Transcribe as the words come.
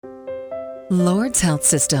Lord's Health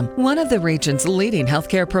System, one of the region's leading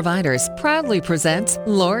healthcare providers, proudly presents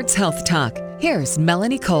Lord's Health Talk. Here's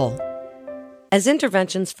Melanie Cole. As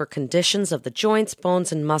interventions for conditions of the joints,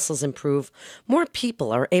 bones, and muscles improve, more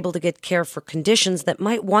people are able to get care for conditions that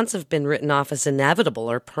might once have been written off as inevitable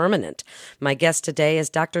or permanent. My guest today is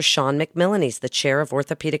Dr. Sean McMillan. He's the chair of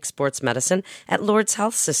orthopedic sports medicine at Lord's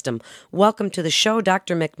Health System. Welcome to the show,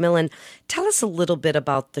 Dr. McMillan. Tell us a little bit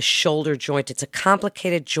about the shoulder joint. It's a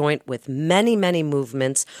complicated joint with many, many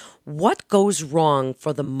movements. What goes wrong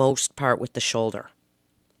for the most part with the shoulder?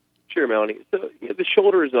 Sure, Melanie. So the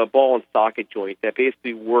shoulder is a ball and socket joint that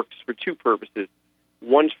basically works for two purposes.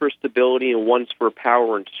 One's for stability and one's for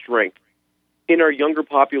power and strength. In our younger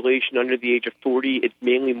population under the age of 40, it's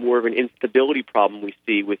mainly more of an instability problem we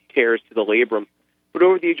see with tears to the labrum. But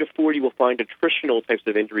over the age of 40, we'll find attritional types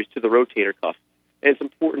of injuries to the rotator cuff. And it's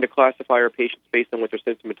important to classify our patients based on what their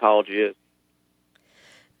symptomatology is.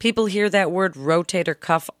 People hear that word rotator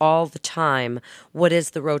cuff all the time. What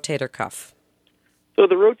is the rotator cuff? So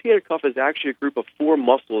the rotator cuff is actually a group of four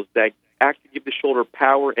muscles that act to give the shoulder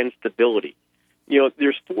power and stability.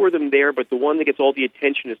 There's four of them there, but the one that gets all the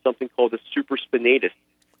attention is something called the supraspinatus.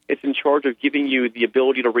 It's in charge of giving you the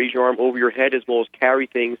ability to raise your arm over your head as well as carry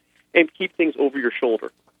things and keep things over your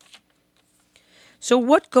shoulder. So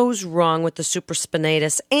what goes wrong with the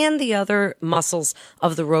supraspinatus and the other muscles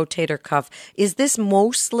of the rotator cuff? Is this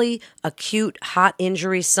mostly acute hot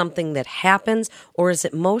injury, something that happens, or is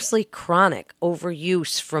it mostly chronic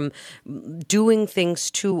overuse from doing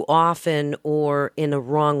things too often or in a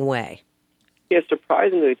wrong way? Yeah,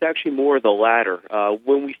 surprisingly, it's actually more of the latter.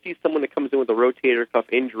 When we see someone that comes in with a rotator cuff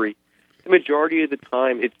injury, the majority of the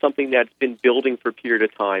time it's something that's been building for a period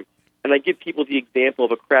of time. And I give people the example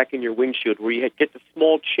of a crack in your windshield where you get the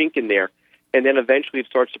small chink in there, and then eventually it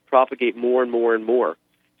starts to propagate more and more and more.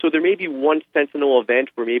 So there may be one sentinel event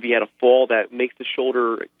where maybe you had a fall that makes the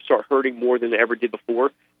shoulder start hurting more than it ever did before,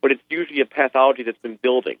 but it's usually a pathology that's been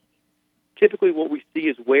building. Typically what we see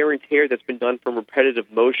is wear and tear that's been done from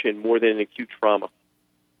repetitive motion more than an acute trauma.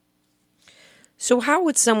 So how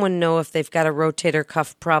would someone know if they've got a rotator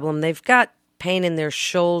cuff problem? They've got pain in their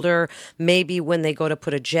shoulder, maybe when they go to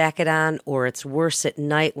put a jacket on, or it's worse at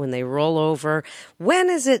night when they roll over.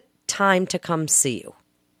 When is it time to come see you?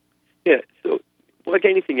 Yeah, so like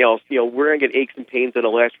anything else, we're going to get aches and pains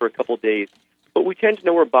that'll last for a couple of days, but we tend to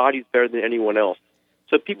know our bodies better than anyone else.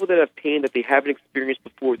 So people that have pain that they haven't experienced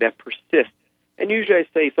before that persists, and usually I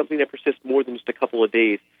say something that persists more than just a couple of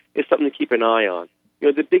days, is something to keep an eye on.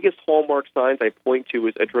 The biggest hallmark signs I point to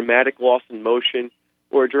is a dramatic loss in motion,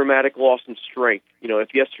 or a dramatic loss in strength.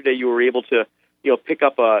 If yesterday you were able to, pick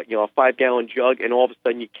up a 5-gallon jug and all of a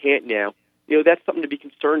sudden you can't now, that's something to be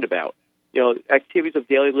concerned about. Activities of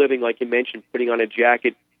daily living, like you mentioned, putting on a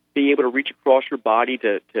jacket, being able to reach across your body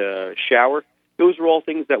to shower, those are all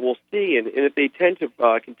things that we'll see. And if they tend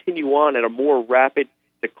to continue on at a more rapid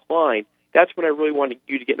decline, that's when I really want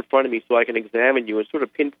you to get in front of me so I can examine you and sort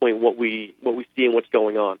of pinpoint what we see and what's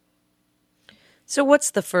going on. So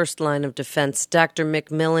what's the first line of defense? Dr.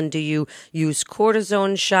 McMillan, do you use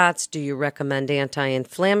cortisone shots? Do you recommend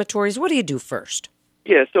anti-inflammatories? What do you do first?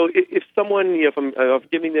 Yeah, so if someone, if I'm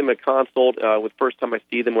giving them a consult with the first time I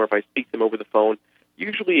see them or if I speak to them over the phone,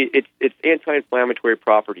 usually it's anti-inflammatory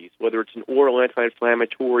properties, whether it's an oral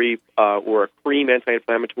anti-inflammatory or a cream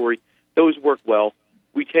anti-inflammatory. Those work well.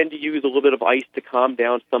 We tend to use a little bit of ice to calm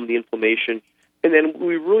down some of the inflammation, and then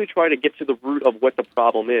we really try to get to the root of what the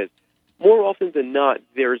problem is. More often than not,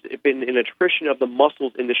 there's been an attrition of the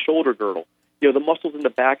muscles in the shoulder girdle, the muscles in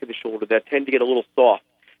the back of the shoulder that tend to get a little soft.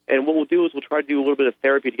 And what we'll do is we'll try to do a little bit of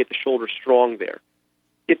therapy to get the shoulder strong there.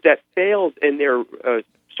 If that fails and they're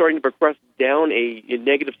starting to progress down a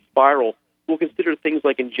negative spiral, we'll consider things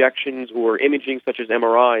like injections or imaging such as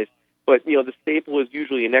MRIs. But, the staple is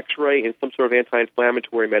usually an X-ray and some sort of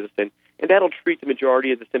anti-inflammatory medicine, and that'll treat the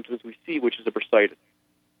majority of the symptoms we see, which is a bursitis.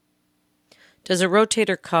 Does a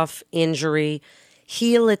rotator cuff injury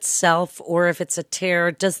heal itself, or if it's a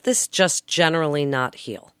tear, does this just generally not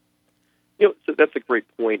heal? So that's a great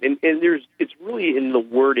point. And it's really in the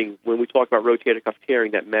wording when we talk about rotator cuff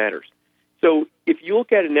tearing that matters. So if you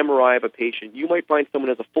look at an MRI of a patient, you might find someone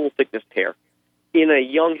has a full thickness tear. In a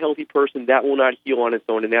young, healthy person, that will not heal on its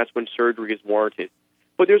own, and that's when surgery is warranted.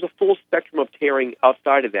 But there's a full spectrum of tearing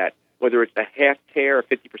outside of that, whether it's a half tear, a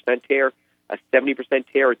 50% tear, a 70%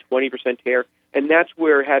 tear, a 20% tear, and that's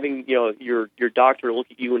where having your doctor look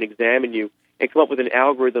at you and examine you and come up with an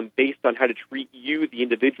algorithm based on how to treat you, the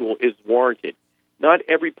individual, is warranted. Not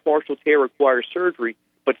every partial tear requires surgery,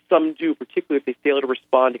 but some do, particularly if they fail to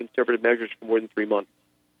respond to conservative measures for more than 3 months.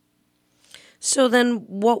 So then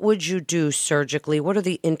what would you do surgically? What are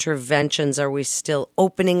the interventions? Are we still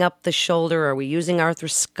opening up the shoulder? Are we using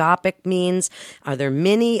arthroscopic means? Are there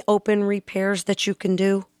mini open repairs that you can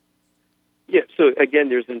do? Yeah, so again,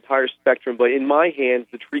 there's an entire spectrum, but in my hands,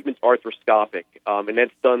 the treatment's arthroscopic, and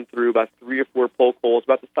that's done through about 3 or 4 poke holes,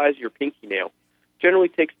 about the size of your pinky nail. Generally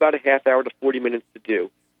takes about a half hour to 40 minutes to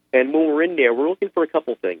do. And when we're in there, we're looking for a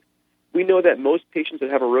couple things. We know that most patients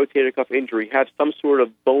that have a rotator cuff injury have some sort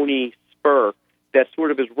of bony spur that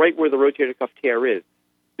sort of is right where the rotator cuff tear is.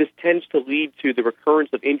 This tends to lead to the recurrence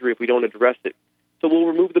of injury if we don't address it. So we'll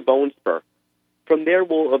remove the bone spur. From there,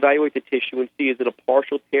 we'll evaluate the tissue and see is it a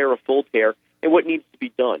partial tear or full tear and what needs to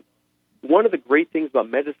be done. One of the great things about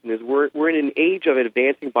medicine is we're in an age of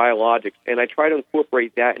advancing biologics, and I try to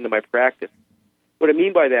incorporate that into my practice. What I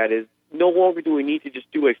mean by that is no longer do we need to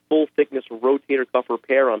just do a full-thickness rotator cuff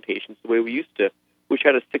repair on patients the way we used to, which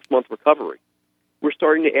had a 6-month recovery. We're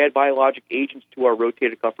starting to add biologic agents to our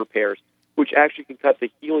rotator cuff repairs, which actually can cut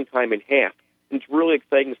the healing time in half. And it's really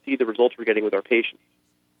exciting to see the results we're getting with our patients.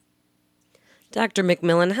 Dr.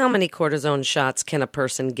 McMillan, how many cortisone shots can a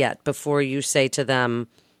person get before you say to them,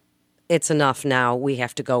 it's enough now, we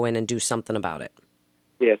have to go in and do something about it?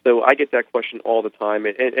 Yeah, so I get that question all the time.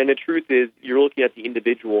 And the truth is, you're looking at the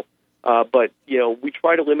individual. But, we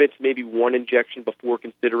try to limit to maybe 1 injection before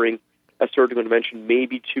considering a surgical intervention,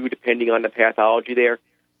 maybe 2, depending on the pathology there.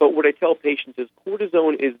 But what I tell patients is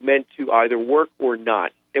cortisone is meant to either work or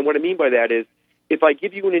not. And what I mean by that is if I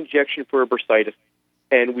give you an injection for a bursitis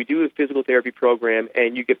and we do a physical therapy program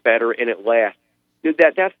and you get better and it lasts,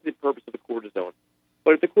 that's the purpose of the cortisone.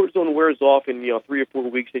 But if the cortisone wears off in 3 or 4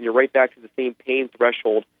 weeks and you're right back to the same pain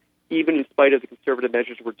threshold, even in spite of the conservative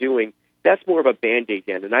measures we're doing, that's more of a Band-Aid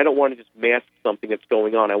then. And I don't want to just mask something that's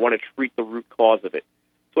going on. I want to treat the root cause of it.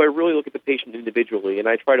 So I really look at the patient individually, and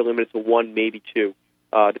I try to limit it to 1, maybe 2,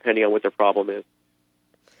 depending on what their problem is.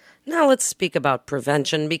 Now let's speak about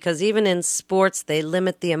prevention, because even in sports, they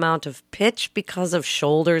limit the amount of pitch because of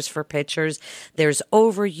shoulders for pitchers. There's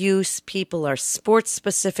overuse. People are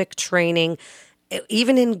sports-specific training.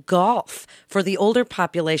 Even in golf, for the older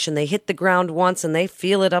population, they hit the ground once and they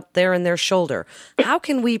feel it up there in their shoulder. How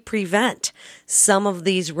can we prevent some of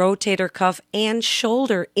these rotator cuff and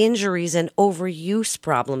shoulder injuries and overuse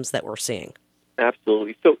problems that we're seing?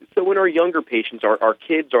 Absolutely. So in our younger patients, our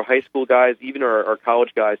kids, our high school guys, even our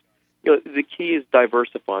college guys, the key is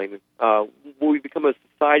diversifying. We become a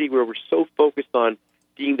society where we're so focused on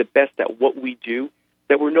being the best at what we do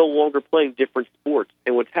that we're no longer playing different sports.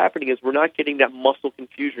 And what's happening is we're not getting that muscle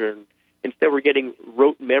confusion. Instead, we're getting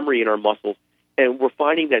rote memory in our muscles. And we're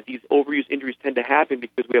finding that these overuse injuries tend to happen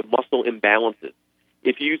because we have muscle imbalances.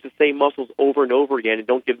 If you use the same muscles over and over again and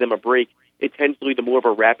don't give them a break, it tends to lead to more of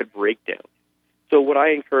a rapid breakdown. So what I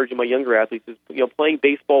encourage in my younger athletes is, playing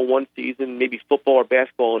baseball one season, maybe football or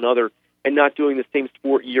basketball another, and not doing the same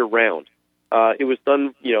sport year-round. It was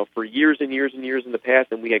done, for years and years and years in the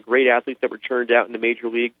past, and we had great athletes that were churned out in the major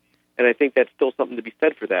league, and I think that's still something to be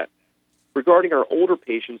said for that. Regarding our older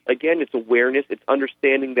patients, again, it's awareness. It's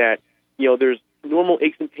understanding that, there's normal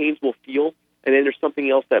aches and pains we'll feel, and then there's something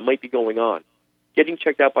else that might be going on. Getting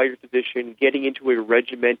checked out by your physician, getting into a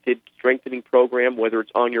regimented strengthening program, whether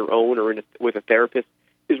it's on your own or with a therapist,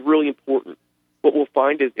 is really important. What we'll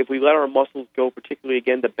find is if we let our muscles go, particularly,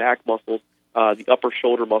 again, the back muscles, the upper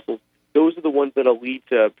shoulder muscles, those are the ones that will lead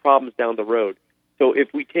to problems down the road. So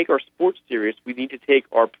if we take our sports serious, we need to take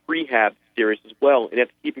our prehab serious as well, and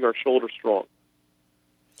that's keeping our shoulders strong.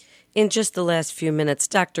 In just the last few minutes,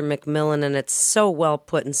 Dr. McMillan, and it's so well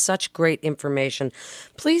put and such great information,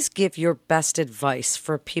 please give your best advice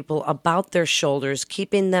for people about their shoulders,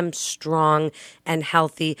 keeping them strong and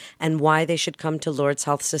healthy, and why they should come to Lourdes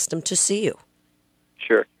Health System to see you.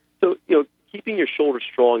 Sure. So, keeping your shoulder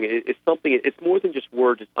strong is something, it's more than just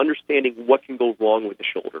words, it's understanding what can go wrong with the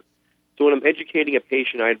shoulder. So when I'm educating a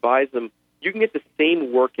patient, I advise them, you can get the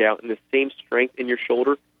same workout and the same strength in your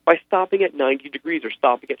shoulder by stopping at 90 degrees or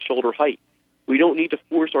stopping at shoulder height. We don't need to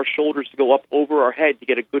force our shoulders to go up over our head to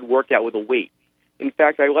get a good workout with a weight. In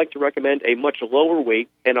fact, I like to recommend a much lower weight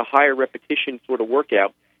and a higher repetition sort of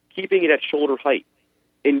workout, keeping it at shoulder height.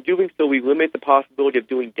 In doing so, we limit the possibility of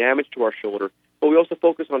doing damage to our shoulder, but we also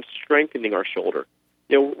focus on strengthening our shoulder.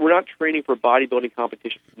 We're not training for bodybuilding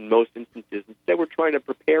competitions in most instances. Instead, we're trying to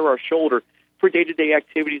prepare our shoulder for day-to-day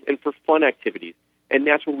activities and for fun activities. And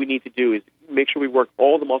that's what we need to do, is make sure we work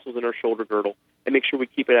all the muscles in our shoulder girdle and make sure we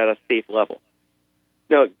keep it at a safe level.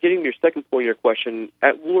 Now, getting to your second point of your question,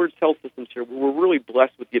 at Lourdes Health Systems here, we're really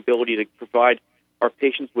blessed with the ability to provide our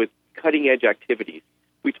patients with cutting-edge activities.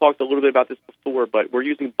 We talked a little bit about this before, but we're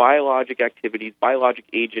using biologic activities, biologic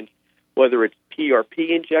agents, whether it's PRP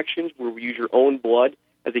injections, where we use your own blood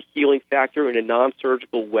as a healing factor in a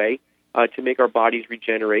non-surgical way to make our bodies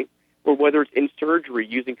regenerate, or whether it's in surgery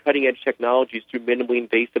using cutting-edge technologies through minimally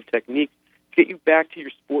invasive techniques to get you back to your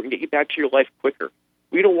sport and get you back to your life quicker.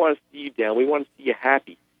 We don't want to see you down. We want to see you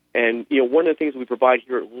happy. And, one of the things we provide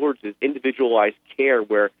here at Lourdes is individualized care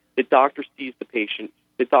where the doctor sees the patient,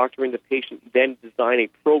 the doctor and the patient then design a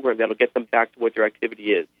program that will get them back to what their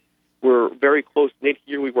activity is. We're very close-knit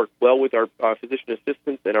here. We work well with our physician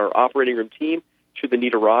assistants and our operating room team should they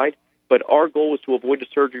need a ride. But our goal is to avoid the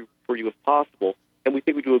surgery for you if possible, and we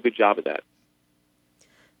think we do a good job of that.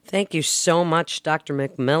 Thank you so much, Dr.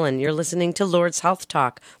 McMillan. You're listening to Lourdes Health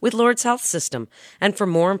Talk with Lourdes Health System. And for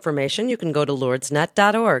more information, you can go to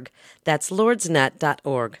lourdesnet.org. That's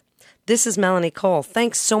lourdesnet.org. This is Melanie Cole.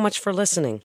 Thanks so much for listening.